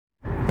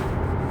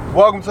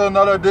Welcome to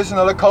another edition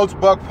of the Coach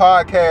Buck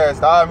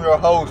Podcast. I'm your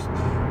host,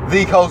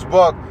 the Coach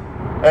Buck,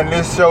 and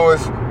this show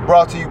is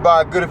brought to you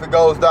by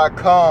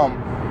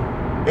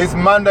GoodIfItGoes.com. It's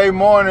Monday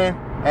morning,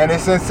 and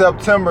it's in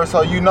September,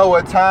 so you know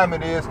what time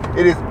it is.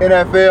 It is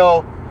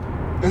NFL.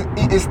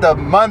 It's the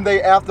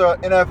Monday after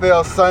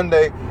NFL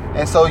Sunday,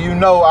 and so you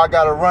know I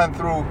got to run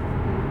through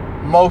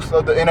most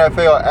of the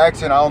NFL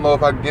action. I don't know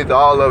if I can get to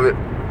all of it.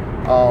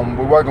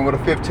 We're working with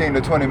a 15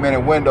 to 20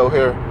 minute window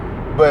here,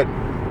 but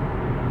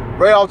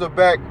right off the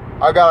back,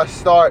 I got to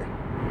start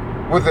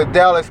with the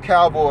Dallas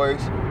Cowboys.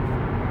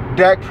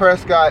 Dak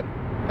Prescott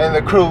and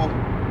the crew,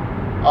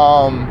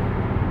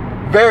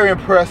 very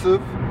impressive.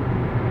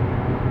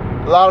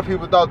 A lot of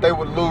people thought they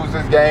would lose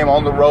this game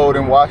on the road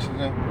in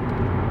Washington.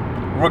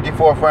 Rookie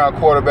 4th round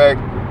quarterback.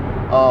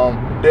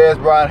 Dez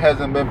Bryant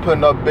hasn't been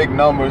putting up big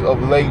numbers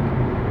of late.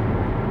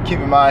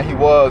 Keep in mind he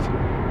was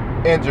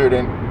injured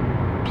and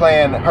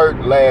playing hurt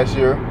last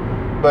year,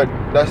 but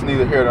that's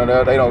neither here nor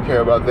there. They don't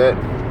care about that.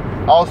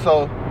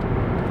 Also,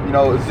 you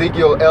know,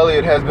 Ezekiel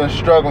Elliott has been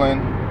struggling,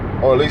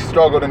 or at least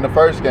struggled in the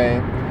first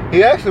game.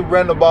 He actually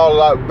ran the ball a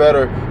lot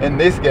better in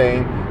this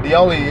game. The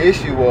only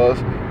issue was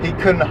he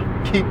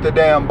couldn't keep the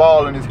damn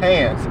ball in his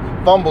hands.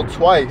 Fumbled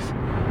twice.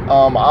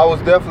 I was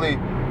definitely,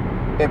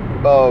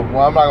 I'm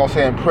not going to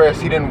say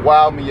impressed. He didn't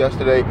wow me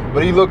yesterday,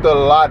 but he looked a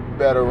lot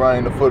better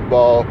running the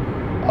football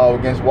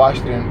against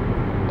Washington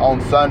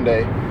on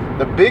Sunday.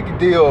 The big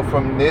deal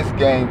from this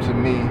game to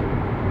me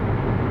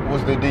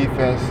was the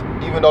defense.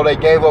 Even though they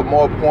gave up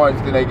more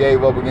points than they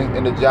gave up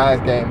in the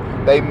Giants game,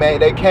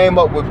 they came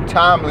up with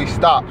timely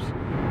stops,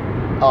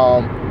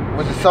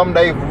 which is something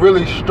they've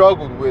really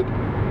struggled with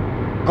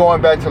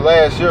going back to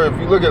last year. If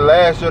you look at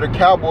last year, the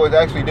Cowboys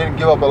actually didn't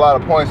give up a lot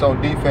of points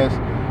on defense.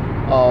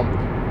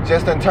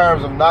 Just in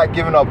terms of not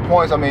giving up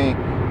points, I mean,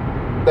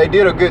 they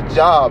did a good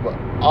job.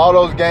 All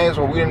those games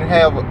where we didn't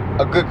have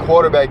a good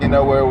quarterback in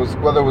there,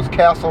 whether it was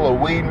Castle or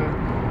Whedon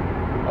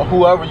or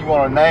whoever you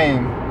want to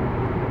name,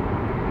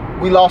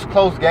 we lost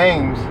close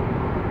games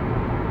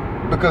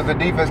because the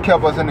defense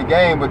kept us in the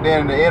game. But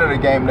then at the end of the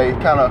game, they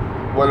kind of,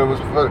 whether it was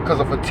because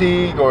of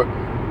fatigue or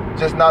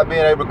just not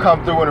being able to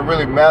come through when it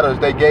really matters,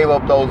 they gave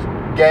up those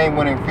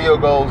game-winning field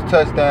goals,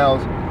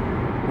 touchdowns.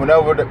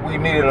 Whenever we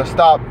needed a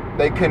stop,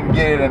 they couldn't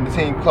get it, and the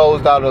team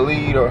closed out a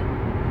lead, or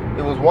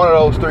it was one of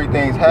those three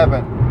things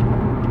happened.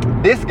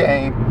 This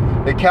game,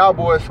 the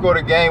Cowboys scored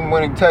a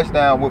game-winning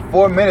touchdown with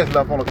 4 minutes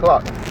left on the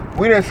clock.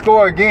 We didn't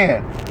score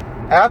again.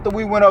 After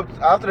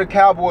the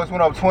Cowboys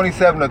went up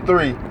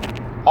 27-3,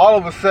 all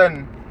of a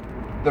sudden,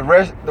 the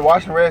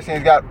Washington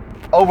Redskins got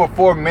over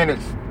 4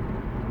 minutes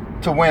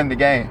to win the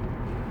game.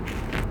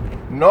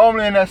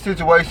 Normally in that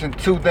situation,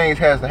 two things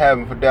has to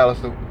happen for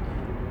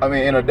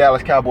in a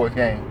Dallas Cowboys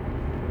game.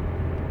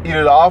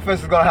 Either the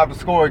offense is going to have to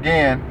score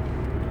again,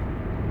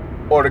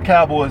 or the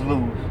Cowboys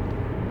lose.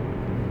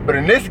 But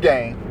in this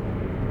game,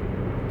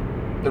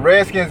 the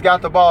Redskins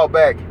got the ball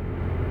back.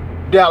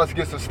 Dallas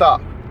gets a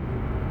stop.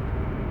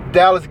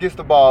 Dallas gets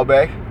the ball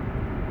back.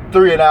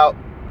 3 and out.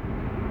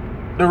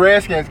 The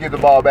Redskins get the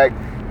ball back.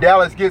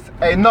 Dallas gets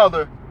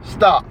another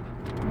stop.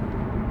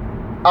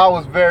 I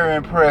was very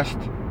impressed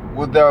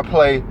with their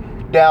play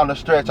down the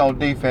stretch on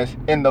defense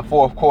in the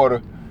fourth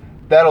quarter.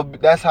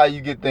 That's how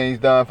you get things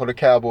done for the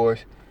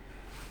Cowboys.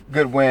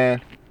 Good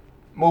win.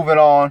 Moving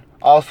on,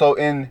 also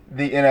in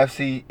the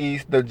NFC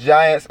East, the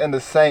Giants and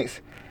the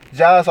Saints.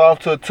 Giants are off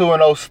to a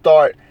 2-0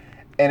 start,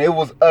 and it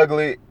was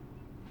ugly.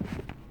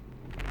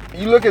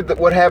 You look at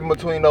what happened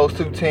between those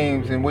two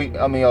teams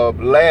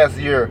last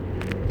year.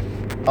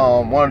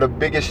 One of the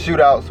biggest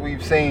shootouts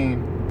we've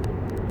seen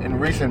in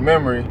recent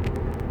memory.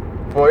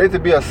 For it to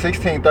be a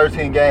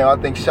 16-13 game, I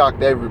think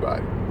shocked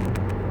everybody.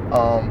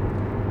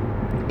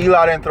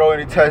 Eli didn't throw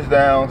any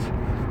touchdowns.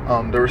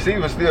 The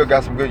receivers still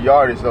got some good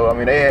yardage, though. I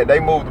mean, they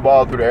moved the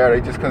ball through the air.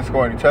 They just couldn't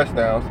score any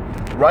touchdowns.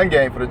 The run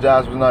game for the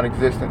Giants was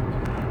non-existent.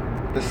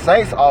 The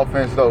Saints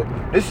offense, though,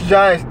 this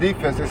Giants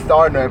defense is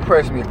starting to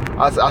impress me.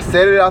 I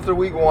said it after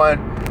week 1.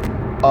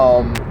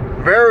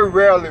 Very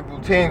rarely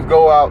will teams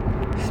go out,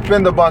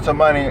 spend a bunch of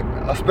money,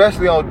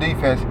 especially on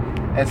defense,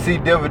 and see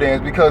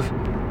dividends, because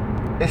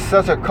it's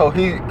such a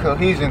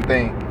cohesion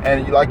thing.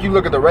 And like, you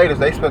look at the Raiders,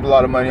 they spent a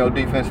lot of money on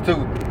defense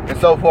too, and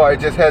so far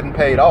it just hasn't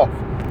paid off.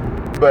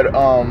 But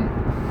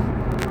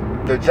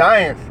the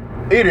Giants,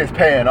 it is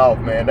paying off,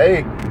 man.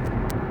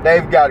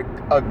 They've got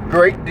a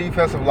great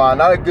defensive line,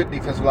 not a good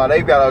defensive line.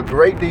 They've got a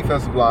great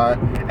defensive line,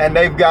 and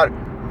they've got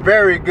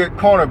very good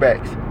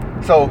cornerbacks.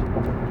 So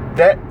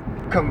that,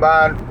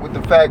 combined with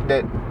the fact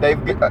that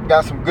they've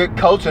got some good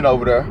coaching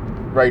over there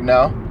right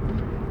now,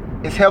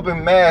 it's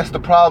helping mask the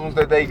problems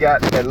that they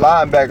got at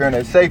linebacker and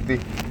at safety.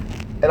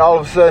 And all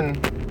of a sudden,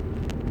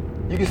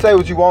 you can say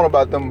what you want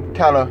about them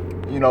kind of,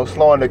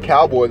 slowing the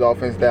Cowboys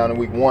offense down in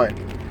week 1.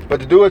 But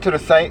to do it to the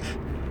Saints,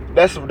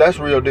 that's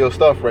real deal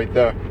stuff right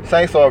there.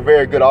 Saints are a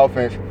very good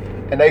offense,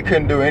 and they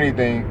couldn't do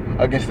anything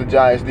against the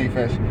Giants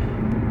defense.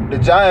 The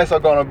Giants are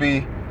going to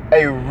be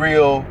a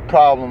real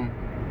problem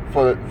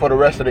for the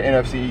rest of the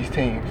NFC East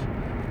teams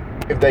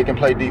if they can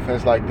play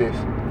defense like this.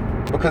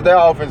 because their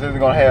offense isn't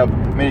going to have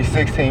many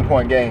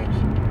 16-point games.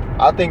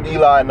 I think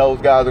Eli and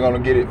those guys are going to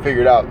get it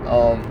figured out.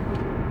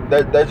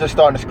 They're just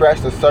starting to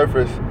scratch the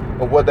surface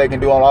of what they can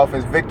do on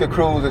offense. Victor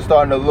Cruz is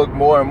starting to look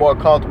more and more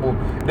comfortable.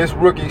 This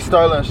rookie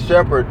Sterling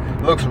Shepard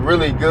looks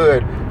really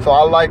good. So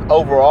I like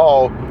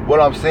overall what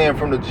I'm seeing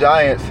from the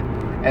Giants,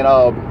 and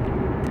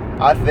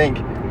I think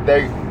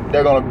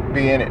they're going to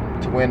be in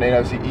it to win the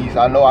NFC East.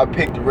 I know I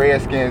picked the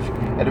Redskins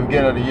at the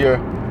beginning of the year.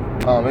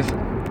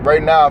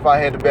 Right now, if I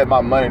had to bet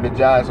my money, the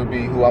Giants would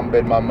be who I'm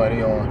betting my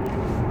money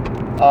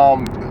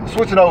on.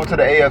 Switching over to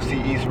the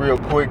AFC East real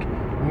quick.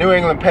 New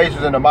England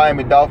Patriots and the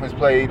Miami Dolphins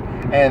played,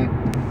 and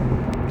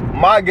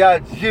my guy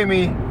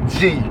Jimmy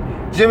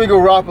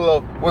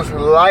Garoppolo was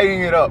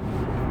lighting it up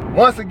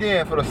once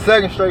again for the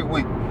second straight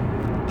week.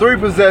 3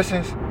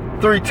 possessions,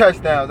 3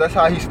 touchdowns. That's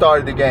how he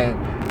started the game.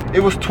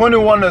 It was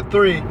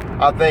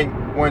 21-3, I think,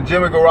 when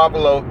Jimmy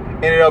Garoppolo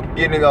ended up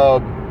getting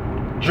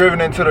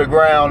driven into the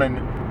ground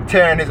and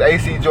tearing his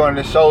AC joint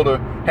in his shoulder.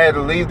 Had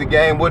to leave the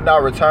game, would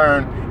not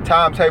return.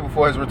 Timetable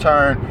for his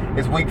return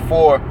is week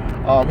 4.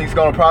 He's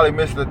going to probably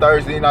miss the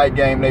Thursday night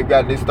game they've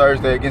got this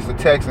Thursday against the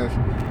Texans.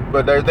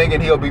 But they're thinking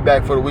he'll be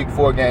back for the week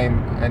 4 game.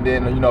 And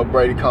then,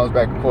 Brady comes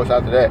back, of course,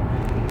 after that.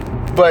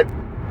 But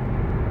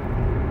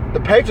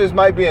the Patriots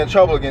might be in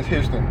trouble against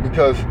Houston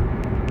because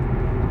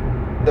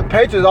the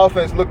Patriots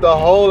offense looked a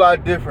whole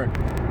lot different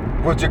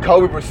with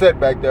Jacoby Brissett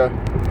back there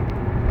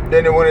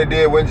than it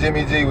did when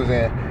Jimmy G was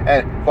in.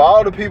 And for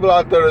all the people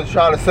out there that's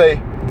trying to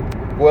say,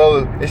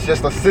 well, it's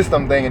just a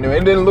system thing, and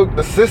it didn't look,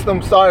 the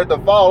system started to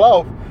fall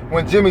off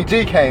when Jimmy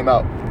G came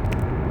out,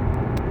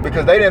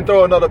 because they didn't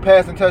throw another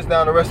passing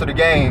touchdown the rest of the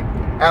game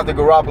after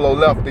Garoppolo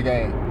left the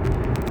game.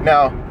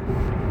 Now,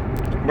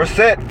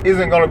 Brissett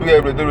isn't going to be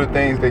able to do the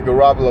things that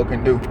Garoppolo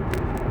can do.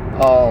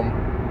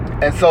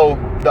 And so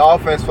the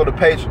offense for the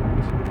Patriots,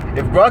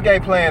 if Gronk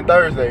ain't playing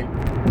Thursday,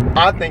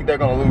 I think they're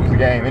going to lose the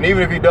game. And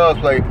even if he does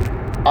play,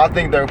 I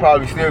think they're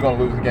probably still going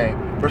to lose the game.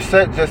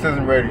 Brissett just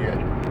isn't ready yet.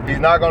 He's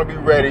not going to be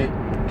ready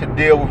to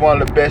deal with one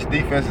of the best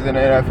defenses in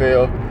the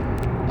NFL,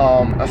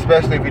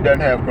 especially if he doesn't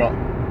have Gronk.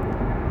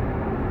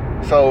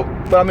 So,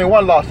 but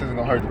one loss isn't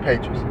going to hurt the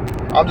Patriots.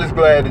 I'm just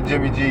glad that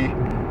Jimmy G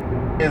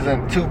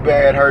isn't too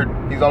bad hurt.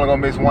 He's only going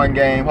to miss 1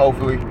 game.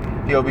 Hopefully,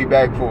 he'll be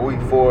back for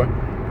week 4.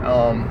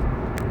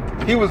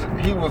 He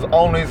was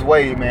on his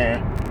way,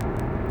 man.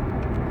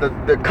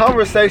 The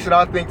conversation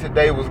I think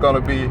today was going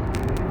to be,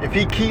 if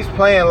he keeps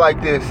playing like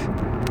this,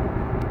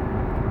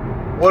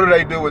 what do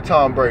they do with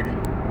Tom Brady?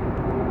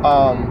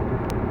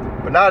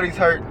 But now that he's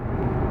hurt,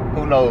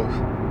 who knows?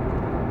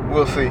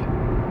 We'll see.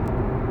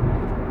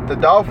 The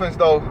Dolphins,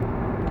 though,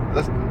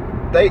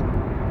 they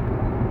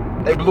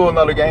blew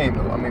another game,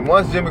 though.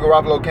 Once Jimmy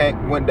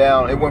Garoppolo went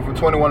down, it went from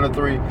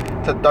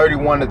 21-3 to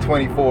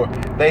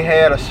 31-24. They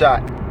had a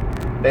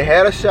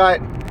shot.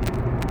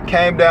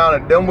 Came down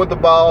and them with the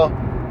ball.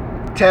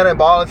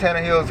 Ball in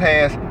Tannehill's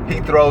hands. He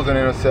throws an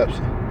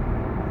interception.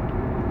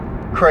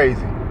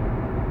 Crazy.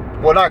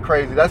 Well, not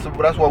crazy. That's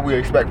what we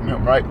expect from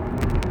him, right?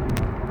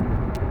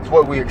 It's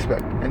what we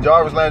expect. And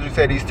Jarvis Landry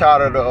said he's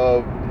tired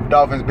of the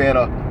Dolphins being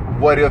a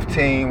what-if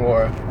team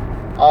or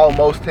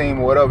almost team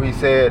or whatever he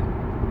said.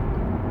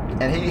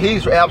 And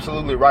he's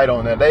absolutely right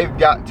on that. They've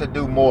got to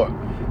do more.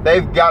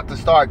 They've got to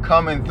start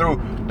coming through.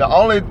 The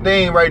only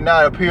thing right now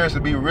that appears to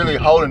be really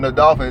holding the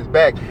Dolphins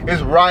back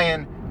is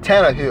Ryan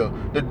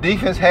Tannehill. The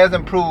defense has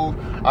improved.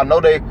 I know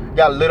they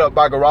got lit up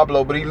by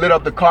Garoppolo, but he lit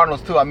up the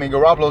Cardinals too.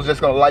 Garoppolo's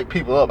just going to light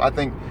people up. I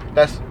think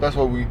that's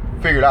what we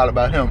figured out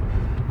about him.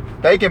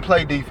 They can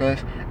play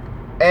defense,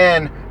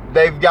 and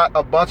they've got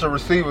a bunch of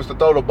receivers to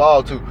throw the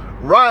ball to.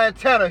 Ryan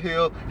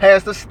Tannehill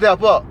has to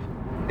step up.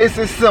 It's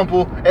as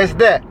simple as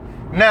that.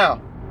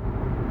 Now,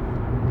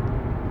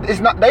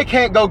 they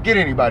can't go get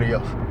anybody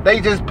else. They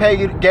just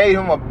gave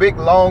him a big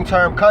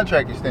long-term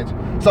contract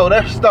extension. So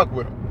they're stuck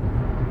with him.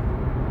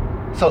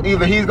 So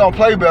either he's going to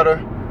play better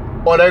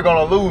or they're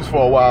going to lose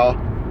for a while,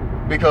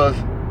 because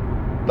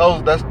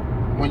that's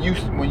when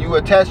you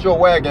attach your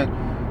wagon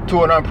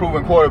to an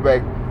unproven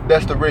quarterback,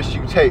 that's the risk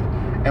you take.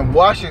 And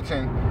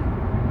Washington,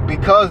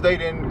 because they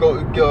didn't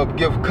go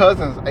give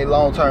Cousins a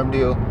long-term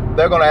deal,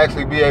 they're going to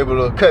actually be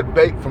able to cut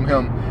bait from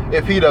him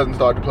if he doesn't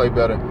start to play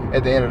better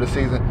at the end of the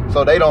season,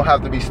 so they don't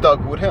have to be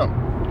stuck with him.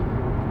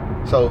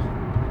 So,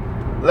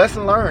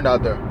 lesson learned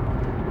out there.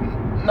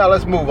 Now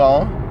let's move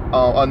on.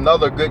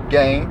 Another good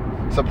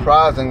game,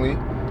 surprisingly,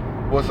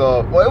 was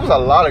it was a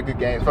lot of good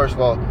games. First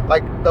of all,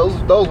 like those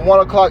 1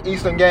 o'clock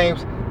Eastern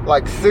games,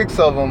 like 6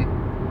 of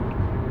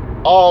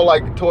them, all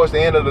like towards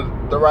the end of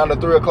around the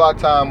 3 o'clock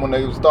time when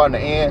they were starting to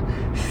end.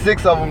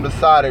 6 of them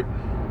decided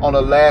on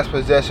the last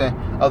possession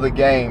of the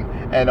game,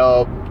 and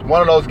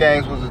one of those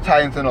games was the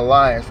Titans and the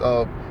Lions.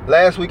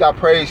 Last week I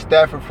praised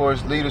Stafford for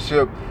his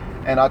leadership,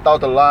 and I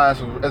thought the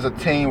Lions as a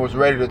team was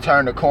ready to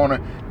turn the corner.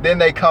 Then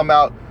they come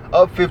out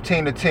up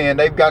 15-10.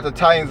 They've got the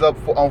Titans up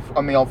on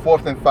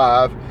 4th and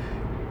 5.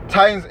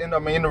 Titans in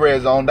the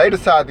red zone. They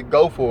decide to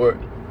go for it.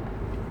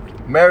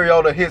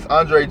 Mariota hits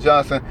Andre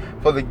Johnson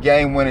for the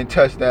game-winning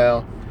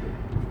touchdown.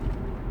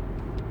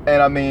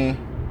 And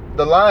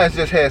the Lions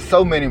just had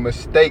so many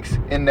mistakes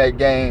in that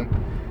game.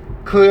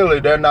 Clearly,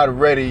 they're not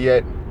ready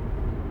yet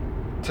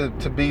to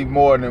be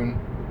more than,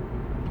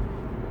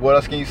 what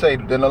else can you say,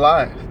 than the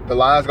Lions. The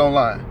Lions gonna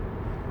lie.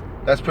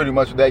 That's pretty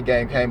much what that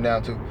game came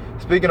down to.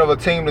 Speaking of a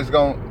team that's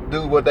gonna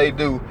do what they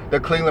do, the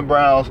Cleveland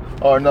Browns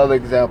are another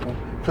example.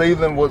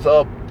 Cleveland was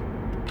up,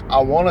 I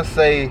want to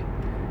say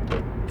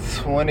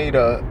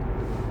 20-0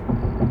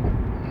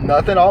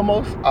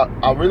 almost.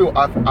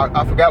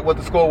 I forgot what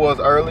the score was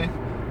early.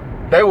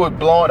 They were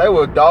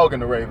dogging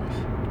the Ravens.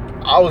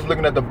 I was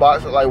looking at the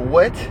box like,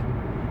 what?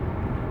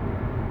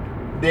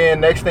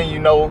 Then next thing you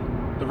know,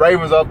 the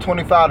Ravens up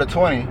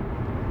 25-20,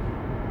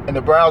 and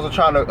the Browns are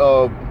trying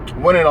to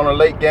win it on a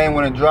late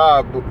game-winning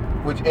drive,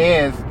 which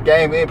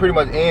pretty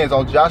much ends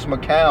on Josh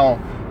McCown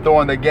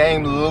throwing the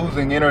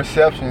game-losing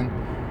interception.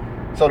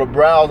 So the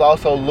Browns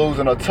also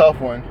losing a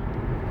tough one.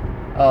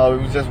 It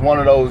was just one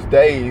of those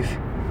days.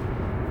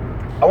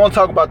 I want to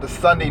talk about the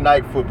Sunday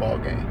night football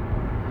game.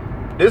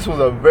 This was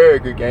a very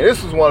good game.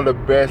 This was one of the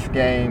best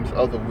games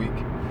of the week,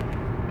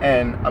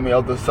 and I mean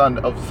of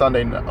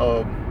Sunday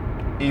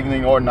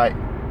evening or night.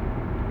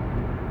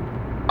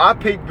 I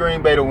picked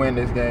Green Bay to win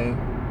this game,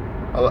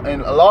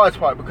 in a large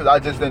part because I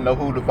just didn't know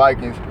who the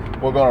Vikings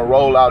were going to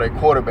roll out at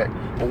quarterback.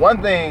 But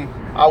one thing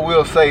I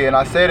will say, and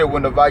I said it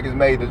when the Vikings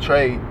made the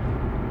trade,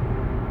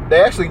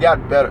 they actually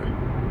got better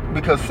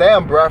because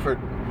Sam Bradford,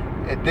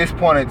 at this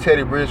point in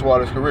Teddy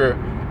Bridgewater's career,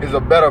 is a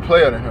better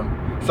player than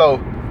him. So,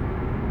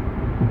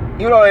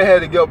 even though they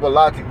had to give up a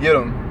lot to get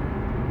him,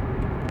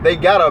 they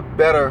got a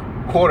better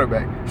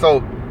quarterback.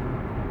 So,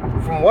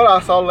 from what I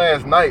saw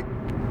last night,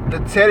 the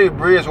Teddy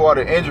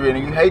Bridgewater injury, and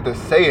you hate to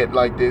say it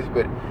like this,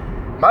 but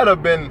it might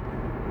have been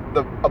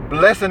a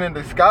blessing in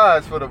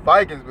disguise for the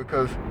Vikings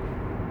because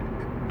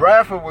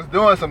Bradford was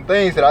doing some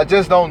things that I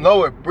just don't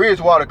know if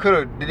Bridgewater could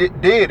have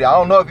did. I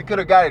don't know if he could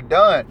have got it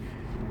done.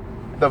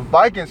 The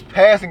Vikings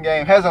passing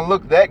game hasn't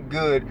looked that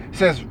good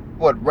since,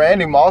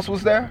 Randy Moss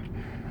was there?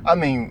 I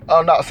mean,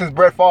 since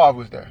Brett Favre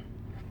was there.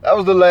 That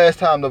was the last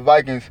time the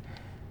Vikings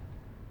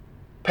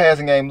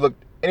passing game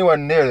looked anywhere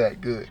near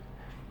that good.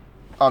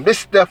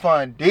 This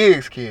Stephon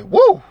Diggs kid,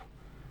 woo!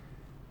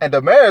 And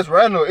Damarius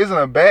Randall isn't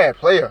a bad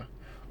player.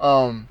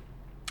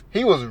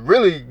 He was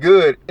really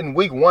good in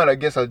week 1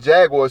 against a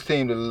Jaguars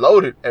team that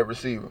loaded at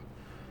receiver.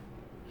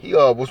 He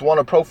was one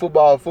of Pro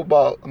Football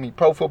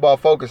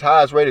Focus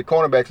highest rated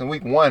cornerbacks in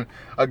week 1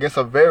 against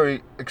a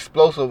very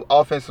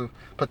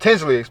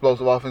potentially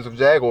explosive offensive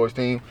Jaguars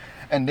team.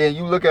 And then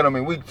you look at him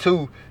in week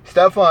 2,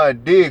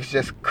 Stephon Diggs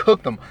just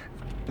cooked him.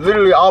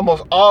 Literally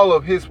almost all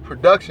of his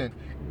production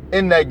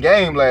in that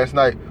game last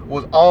night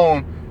was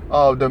on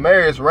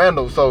Damarius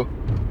Randall. So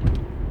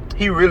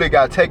he really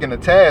got taken to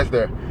task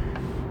there.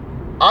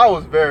 I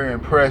was very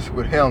impressed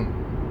with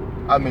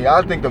him. I mean,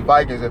 I think the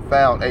Vikings have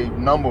found a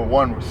number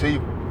 1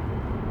 receiver.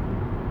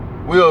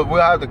 We'll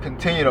have to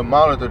continue to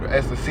monitor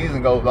as the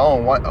season goes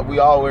on. We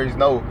always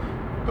know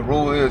the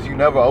rule is you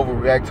never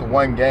overreact to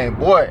one game.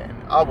 Boy, and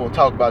I will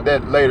talk about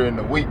that later in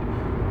the week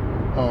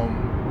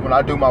when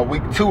I do my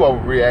week 2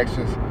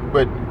 overreactions.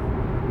 But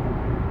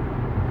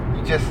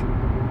you just,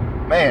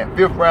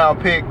 5th round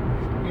pick,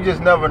 you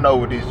just never know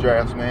with these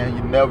drafts, man.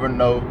 You never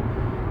know.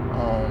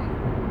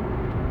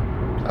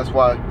 That's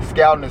why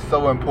scouting is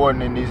so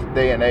important in this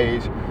day and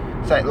age.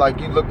 Like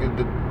you look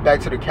at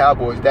back to the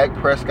Cowboys, Dak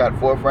Prescott,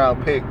 4th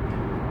round pick.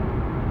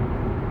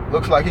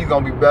 Looks like he's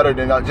going to be better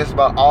than just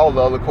about all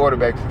the other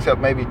quarterbacks except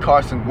maybe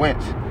Carson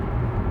Wentz.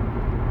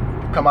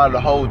 Come out of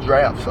the whole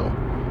draft. So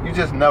you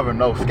just never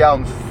know.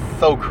 Scouting's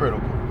so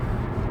critical.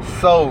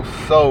 So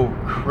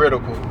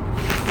critical.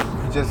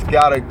 You just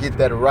got to get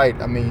that right.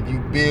 I mean, you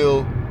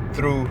build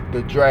through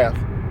the draft.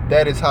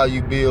 That is how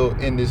you build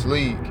in this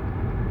league.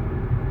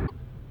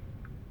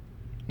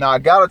 Now, I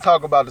got to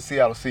talk about the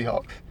Seattle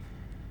Seahawks.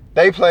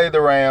 They played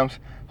the Rams,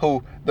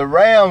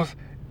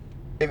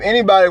 if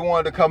anybody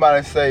wanted to come out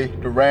and say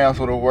the Rams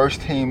were the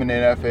worst team in the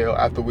NFL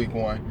after week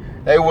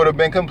 1, they would have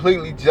been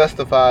completely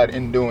justified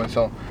in doing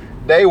so.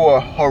 They were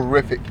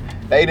horrific.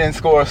 They didn't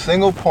score a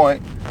single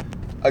point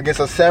against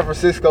a San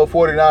Francisco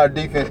 49er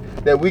defense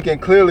that we can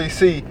clearly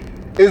see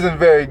isn't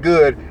very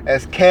good,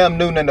 as Cam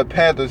Newton and the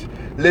Panthers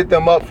lit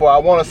them up for, I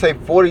want to say,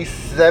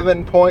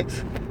 47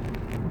 points.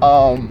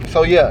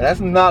 So yeah, that's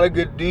not a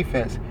good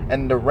defense.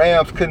 And the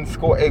Rams couldn't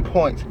score 8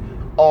 points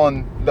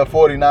on the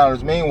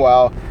 49ers.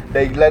 Meanwhile,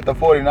 they let the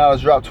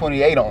 49ers drop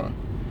 28 on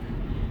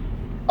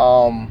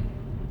them.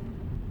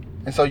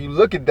 And so you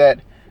look at that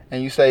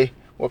and you say,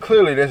 well,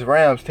 clearly this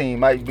Rams team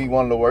might be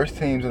one of the worst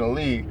teams in the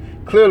league.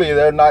 Clearly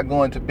they're not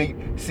going to beat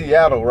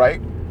Seattle, right?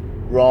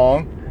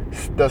 Wrong.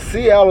 The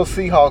Seattle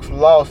Seahawks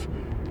lost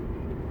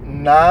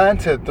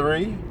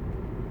 9-3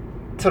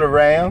 to the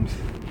Rams.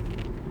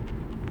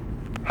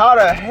 How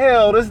the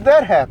hell does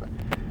that happen?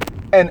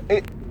 And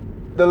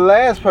the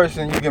last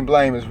person you can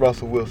blame is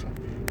Russell Wilson.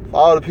 For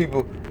all the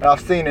people, and I've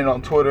seen it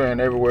on Twitter and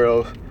everywhere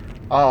else,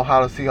 how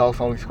the Seahawks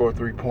only scored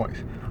 3 points.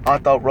 I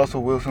thought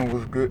Russell Wilson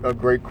was a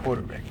great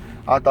quarterback.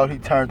 I thought he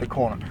turned the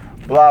corner.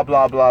 Blah,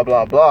 blah, blah,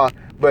 blah, blah.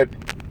 But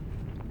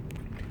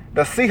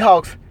the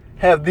Seahawks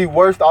have the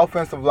worst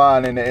offensive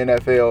line in the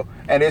NFL,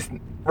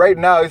 and right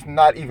now it's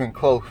not even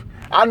close.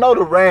 I know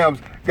the Rams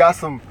got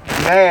some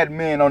mad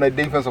men on their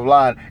defensive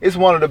line. It's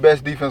one of the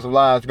best defensive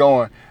lines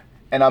going.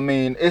 And I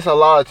mean, it's a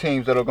lot of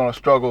teams that are going to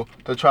struggle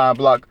to try and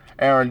block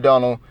Aaron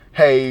Donald,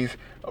 Hayes,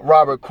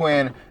 Robert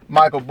Quinn,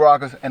 Michael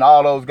Brockers, and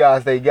all those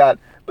guys they got.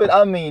 But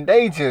I mean,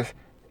 they just,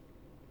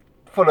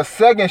 for the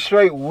second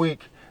straight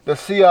week, the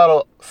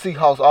Seattle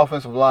Seahawks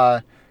offensive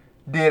line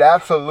did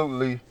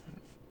absolutely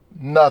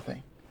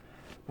nothing.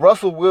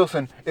 Russell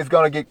Wilson is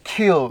going to get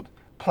killed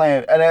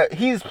playing. And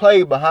he's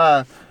played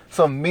behind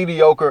some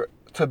mediocre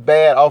to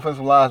bad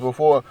offensive lines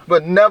before,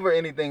 but never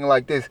anything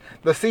like this.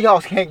 The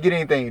Seahawks can't get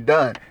anything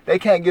done. They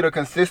can't get a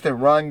consistent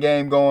run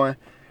game going.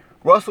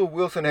 Russell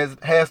Wilson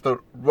has to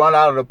run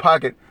out of the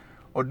pocket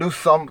or do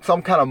some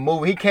kind of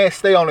move. He can't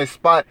stay on his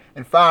spot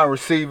and find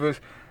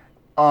receivers.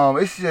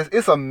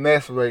 It's a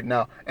mess right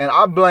now. And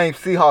I blame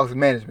Seahawks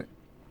management.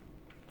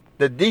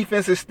 The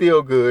defense is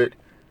still good.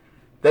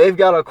 They've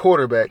got a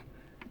quarterback.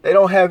 They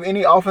don't have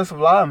any offensive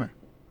linemen.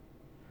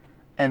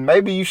 And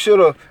maybe you should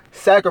have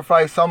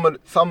sacrificed something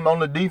on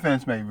the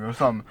defense maybe or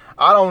something.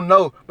 I don't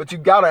know. But you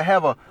got to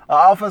have an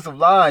offensive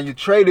line. You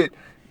traded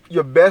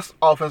your best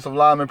offensive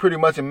lineman pretty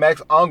much in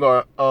Max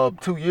Unger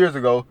 2 years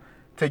ago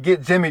to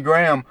get Jimmy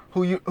Graham,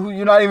 who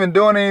you're not even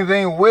doing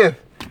anything with.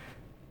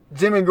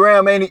 Jimmy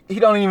Graham, he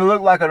don't even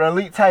look like an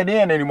elite tight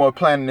end anymore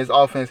playing in this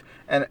offense.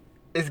 And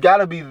it's got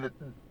to be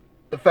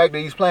the fact that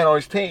he's playing on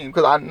his team,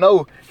 because I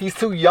know he's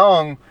too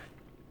young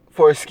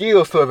for his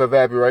skills to have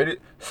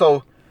evaporated.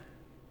 So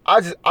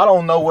I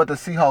don't know what the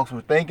Seahawks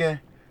were thinking.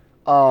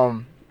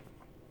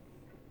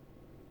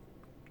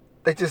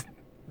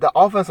 The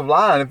offensive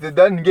line, if it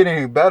doesn't get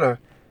any better,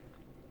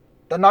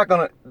 they're not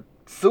gonna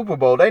Super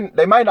Bowl.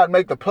 They might not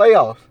make the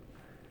playoffs.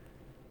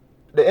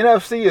 The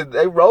NFC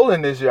they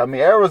rolling this year. I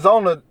mean,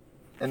 Arizona,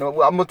 and I'm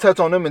gonna touch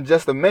on them in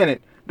just a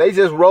minute. They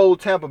just rolled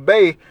Tampa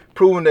Bay,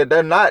 proving that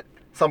they're not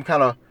some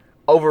kind of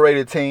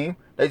overrated team.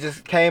 They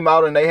just came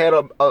out and they had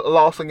a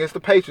loss against the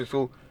Patriots,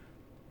 who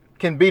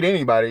can beat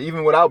anybody,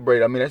 even without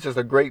Brady. I mean, that's just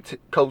a great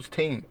coach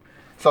team.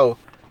 So,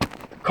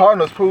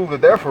 Cardinals proved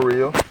that they're for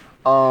real.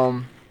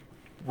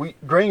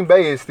 Green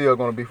Bay is still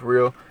going to be for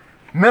real.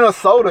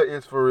 Minnesota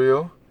is for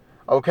real.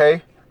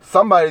 Okay?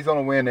 Somebody's going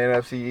to win the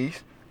NFC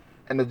East.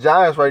 And the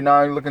Giants right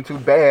now ain't looking too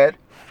bad.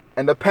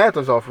 And the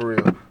Panthers are for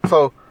real.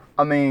 So,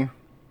 I mean,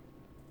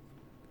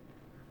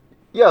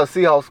 yeah,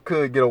 Seahawks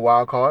could get a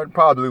wild card.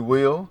 Probably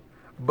will.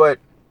 But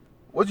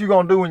what you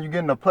going to do when you get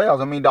in the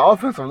playoffs? I mean, the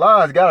offensive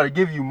line's got to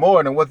give you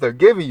more than what they're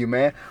giving you,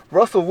 man.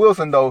 Russell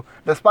Wilson, though,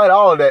 despite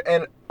all of that,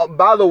 and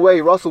by the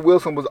way, Russell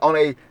Wilson was on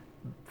a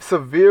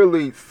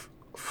severely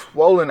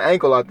swollen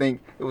ankle, I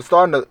think. It was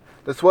the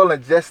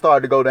swelling just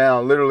started to go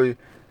down literally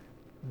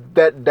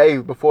that day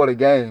before the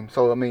game.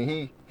 So, I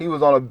mean, he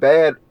was on a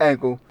bad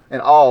ankle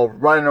and all,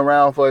 running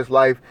around for his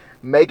life,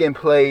 making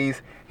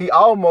plays. He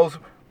almost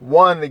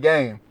won the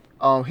game.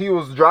 He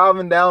was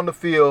driving down the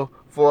field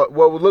for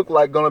what would look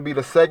like going to be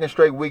the second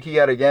straight week he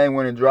had a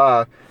game-winning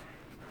drive.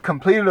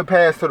 Completed a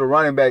pass to the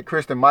running back,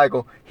 Christian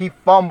Michael. He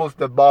fumbles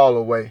the ball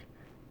away.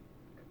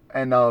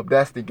 And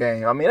that's the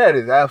game. I mean, that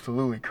is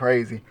absolutely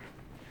crazy.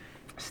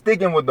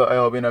 Sticking with the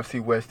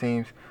NFC West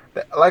teams,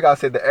 like I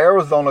said, the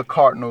Arizona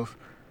Cardinals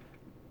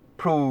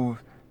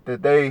proved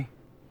that they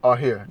are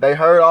here. They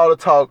heard all the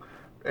talk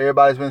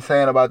everybody's been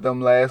saying about them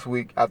last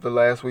week after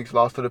last week's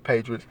loss to the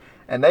Patriots.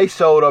 And they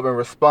showed up and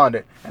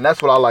responded. And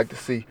that's what I like to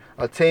see.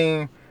 A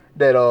team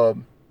that,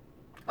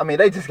 I mean,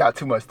 they just got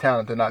too much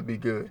talent to not be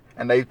good.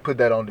 And they put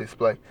that on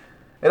display.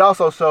 It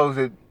also shows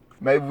that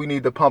maybe we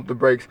need to pump the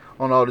brakes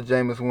on all the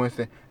Jameis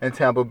Winston and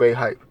Tampa Bay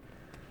hype.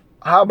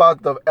 How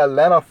about the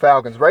Atlanta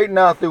Falcons? Right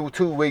now, through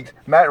 2 weeks,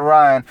 Matt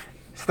Ryan,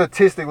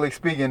 statistically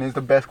speaking, is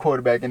the best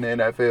quarterback in the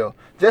NFL.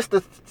 Just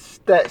the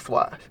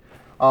stats-wise.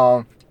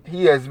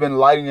 He has been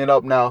lighting it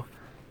up now,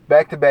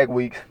 back-to-back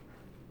weeks.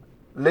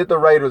 Lit the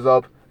Raiders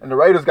up. And the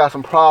Raiders got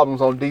some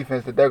problems on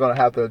defense that they're going to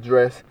have to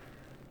address.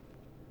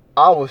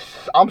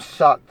 I'm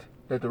shocked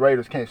that the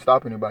Raiders can't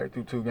stop anybody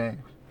through 2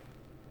 games.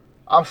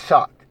 I'm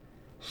shocked.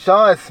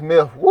 Sean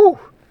Smith, woo!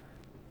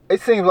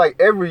 It seems like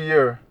every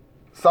year,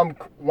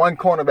 one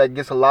cornerback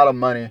gets a lot of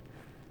money,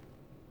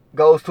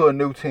 goes to a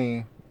new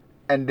team,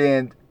 and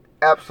then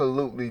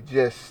absolutely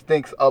just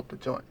stinks up the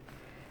joint.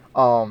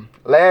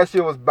 Last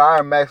year was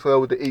Byron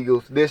Maxwell with the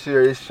Eagles. This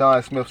year is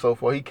Sean Smith so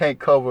far. He can't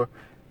cover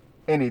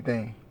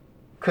anything.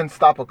 Couldn't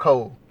stop a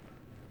cold.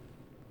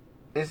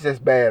 It's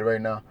just bad right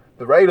now.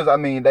 The Raiders, I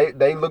mean,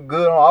 they look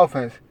good on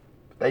offense.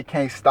 They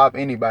can't stop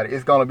anybody.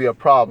 It's going to be a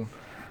problem.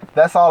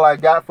 That's all I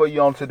got for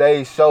you on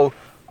today's show.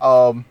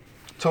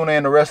 Tune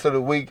in the rest of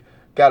the week.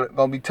 Going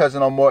to be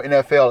touching on more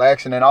NFL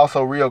action. And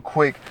also real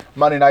quick,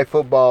 Monday Night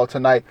Football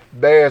tonight.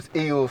 Bears,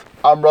 Eagles.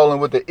 I'm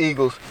rolling with the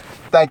Eagles.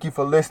 Thank you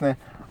for listening.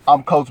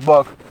 I'm Coach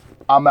Buck.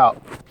 I'm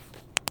out.